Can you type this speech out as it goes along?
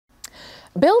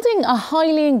Building a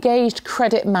highly engaged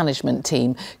credit management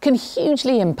team can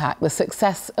hugely impact the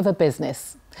success of a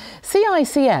business.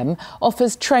 CICM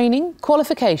offers training,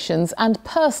 qualifications and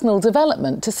personal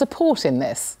development to support in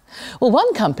this. Well,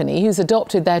 one company who's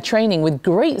adopted their training with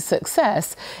great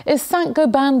success is Saint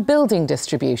Gobain Building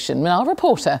Distribution, and our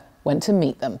reporter went to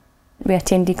meet them. We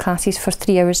attended classes for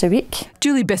 3 hours a week.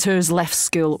 Julie Bitters left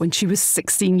school when she was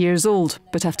 16 years old,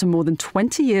 but after more than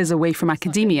 20 years away from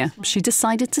academia, she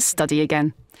decided to study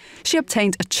again. She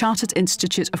obtained a Chartered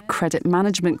Institute of Credit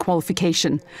Management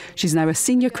qualification. She's now a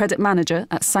senior credit manager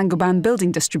at Saint Gobain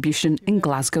Building Distribution in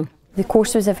Glasgow. The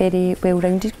course was a very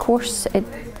well-rounded course. It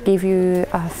gave you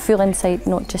a full insight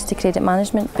not just to credit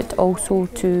management but also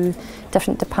to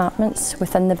different departments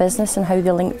within the business and how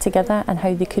they link together and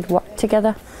how they could work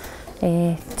together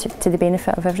to the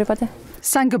benefit of everybody.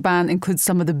 Saint Gobain includes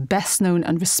some of the best-known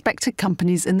and respected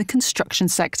companies in the construction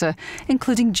sector,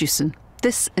 including Jewson.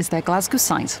 This is their Glasgow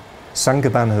site. Saint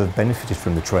Gobain have benefited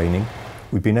from the training.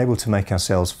 We've been able to make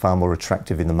ourselves far more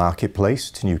attractive in the marketplace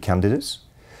to new candidates.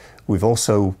 We've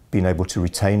also been able to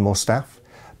retain more staff,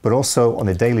 but also on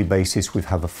a daily basis we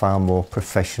have a far more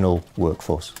professional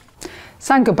workforce.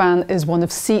 Saint Gobain is one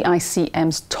of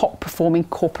CICM's top performing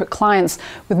corporate clients,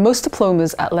 with most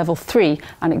diplomas at level 3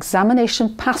 and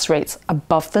examination pass rates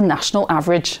above the national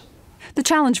average. The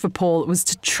challenge for Paul was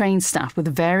to train staff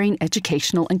with varying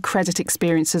educational and credit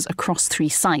experiences across 3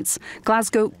 sites: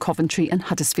 Glasgow, Coventry and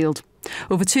Huddersfield.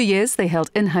 Over 2 years they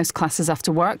held in-house classes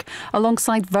after work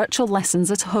alongside virtual lessons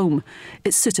at home.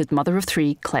 It suited mother of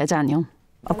 3 Claire Daniel.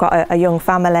 I've got a young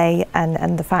family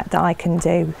and the fact that I can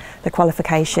do the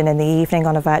qualification in the evening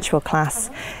on a virtual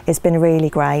class has been really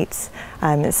great.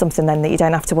 It's something then that you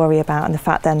don't have to worry about, and the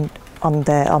fact then on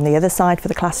the other side, for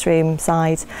the classroom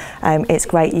side, it's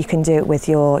great you can do it with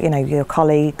your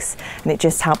colleagues, and it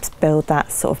just helps build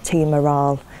that sort of team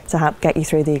morale to help get you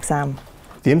through the exam.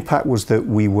 The impact was that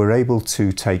we were able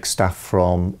to take staff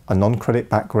from a non-credit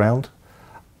background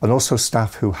and also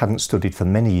staff who hadn't studied for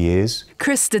many years.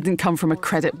 Chris didn't come from a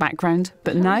credit background,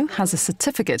 but now has a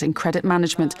certificate in credit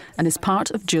management and is part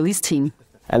of Julie's team.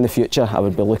 In the future, I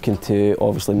would be looking to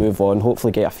obviously move on,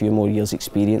 hopefully get a few more years'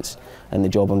 experience in the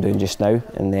job I'm doing just now,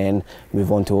 and then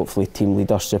move on to hopefully team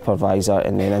leader, supervisor,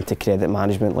 and then into credit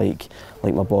management like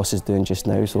my boss is doing just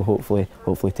now. So hopefully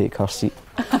take her seat.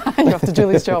 You're off to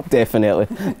Julie's job. Definitely,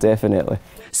 definitely.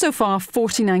 So far,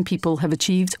 49 people have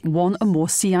achieved 1 or more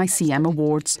CICM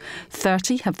awards.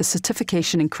 30 have the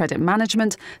certification in credit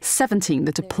management, 17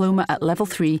 the diploma at level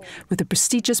 3 with the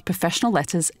prestigious professional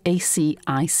letters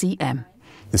ACICM.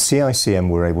 The CICM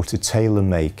were able to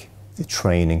tailor-make the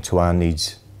training to our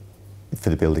needs for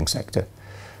the building sector.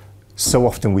 So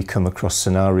often we come across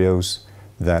scenarios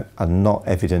that are not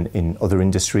evident in other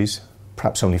industries,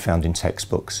 perhaps only found in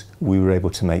textbooks. We were able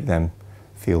to make them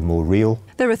feel more real.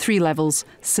 There are 3 levels: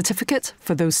 certificate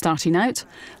for those starting out,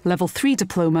 level 3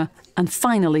 diploma, and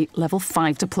finally level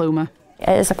 5 diploma. It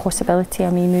is a possibility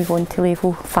I may move on to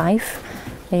level 5.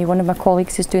 One of my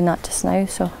colleagues is doing that just now,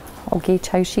 so I'll gauge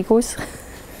how she goes.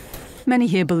 Many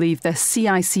here believe their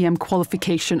CICM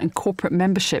qualification and corporate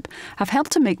membership have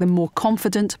helped to make them more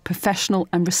confident, professional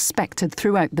and respected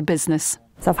throughout the business.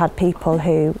 So I've had people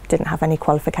who didn't have any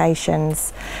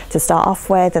qualifications to start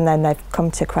off with, and then they've come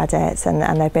to credit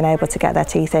and they've been able to get their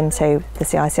teeth into the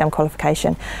CICM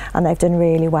qualification, and they've done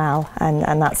really well,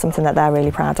 and that's something that they're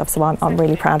really proud of, so I'm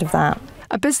really proud of that.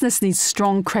 A business needs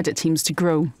strong credit teams to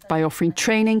grow. By offering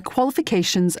training,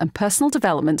 qualifications and personal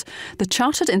development, the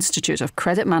Chartered Institute of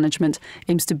Credit Management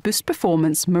aims to boost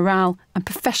performance, morale and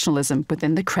professionalism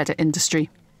within the credit industry.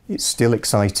 It's still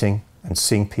exciting, and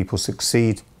seeing people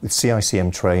succeed with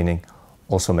CICM training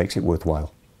also makes it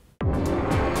worthwhile.